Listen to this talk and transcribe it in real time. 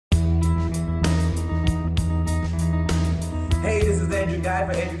Andrew Guy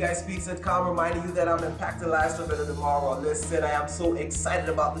for Andrew Guy Speaks at Com, reminding you that I'm impacting lives for better tomorrow. Listen, I am so excited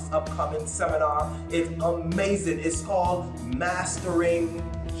about this upcoming seminar. It's amazing. It's called Mastering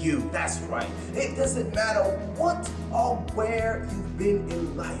You. That's right. It doesn't matter what or where you've been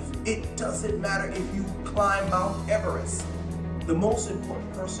in life. It doesn't matter if you climb Mount Everest. The most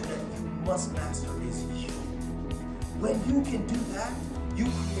important person that you must master is you. When you can do that, you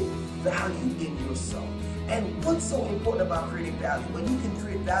create value in yourself. And what's so important about creating value? When you can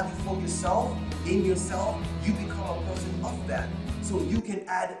create value for yourself, in yourself, you become a person of value. So you can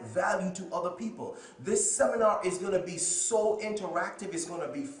add value to other people. This seminar is going to be so interactive. It's going to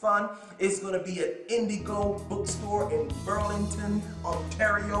be fun. It's going to be at Indigo Bookstore in Burlington,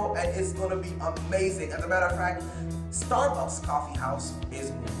 Ontario, and it's going to be amazing. As a matter of fact, Starbucks Coffee House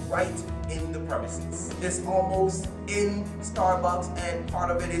is right in the premises. It's almost in Starbucks and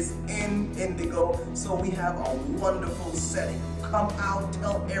part of it is in Indigo. So we have a wonderful setting. Come out,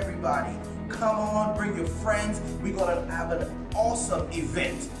 tell everybody. Come on, bring your friends. We're gonna have an awesome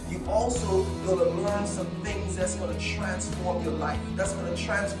event. You also gonna learn some things that's gonna transform your life. That's gonna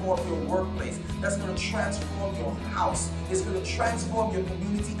transform your workplace. That's gonna transform your house. It's gonna transform your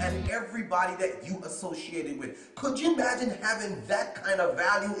community and everybody that you associated with. Could you imagine having that kind of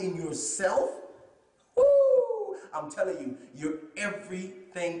value in yourself? Woo! I'm telling you, your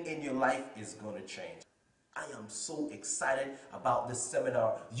everything in your life is gonna change. I am so excited about this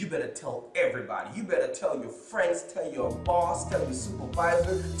seminar. You better tell everybody. You better tell your friends, tell your boss, tell your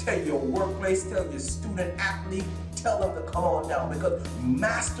supervisor, tell your workplace, tell your student athlete, tell them to come on down, because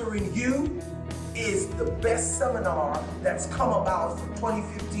Mastering You is the best seminar that's come about for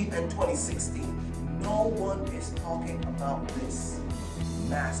 2015 and 2016. No one is talking about this.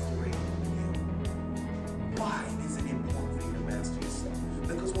 Mastering You. Why is it important for you to master yourself?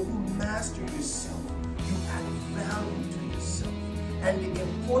 Because when you master yourself, you add value to yourself. And the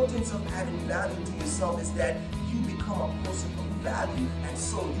importance of adding value to yourself is that you become a person of value, and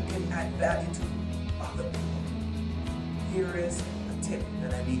so you can add value to other people. Here is a tip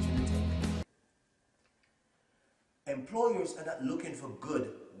that I need you to take. Employers are not looking for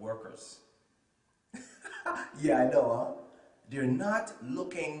good workers. Yeah, I know, huh? They're not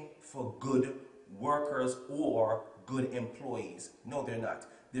looking for good workers or good employees. No, they're not.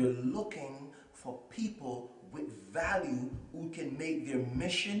 They're looking for people with value who can make their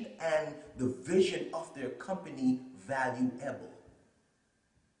mission and the vision of their company valuable.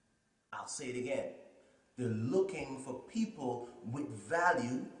 I'll say it again. They're looking for people with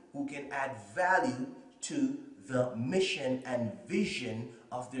value who can add value to the mission and vision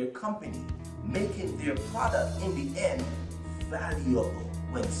of their company, making their product in the end valuable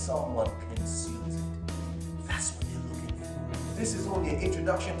when someone consumes it. That's what they're looking for. This is only an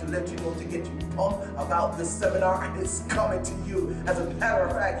introduction to let you know, to get you pumped about this seminar, and it's coming to you. As a matter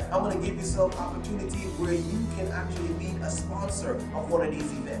of fact, I'm going to give you some opportunity where you can actually be a sponsor of one of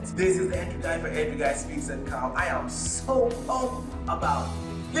these events. This is Andrew Guy for Andrew Guy Speaks at Com. I am so pumped about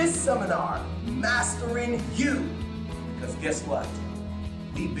this seminar, Mastering You, because guess what?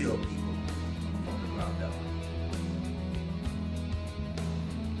 We build people from the ground up.